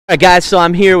Alright guys, so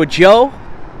I'm here with Joe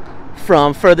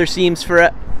from Further Seams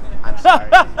Forever. I'm sorry.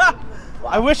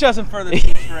 I wish I was in Further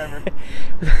Seams Forever.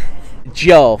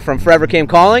 Joe from Forever Came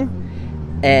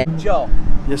Calling. And Joe.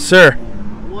 Yes, sir.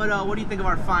 What do you think of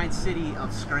our fine city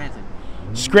of Scranton?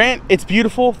 Scranton, it's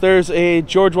beautiful. There's a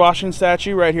George Washington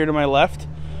statue right here to my left.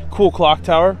 Cool clock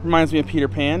tower. Reminds me of Peter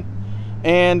Pan.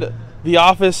 And the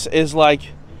office is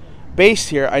like based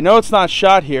here. I know it's not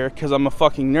shot here because I'm a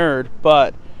fucking nerd,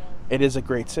 but it is a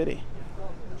great city.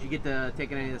 Did you get to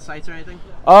take in any of the sights or anything?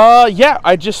 Yeah,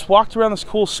 I just walked around this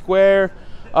cool square.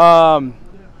 I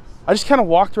just kind of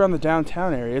walked around the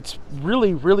downtown area. It's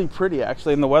really, really pretty,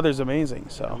 actually, and the weather's amazing.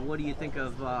 So, what do you think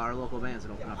of our local bands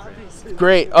that open up for you?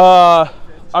 Great.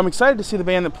 I'm excited to see the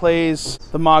band that plays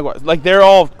the Mogwai. Like, they're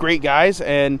all great guys,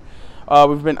 and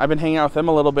I've been hanging out with them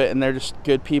a little bit, and they're just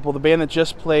good people. The band that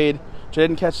just played, which I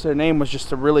didn't catch their name, was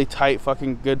just a really tight,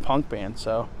 fucking good punk band.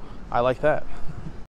 So, I like that.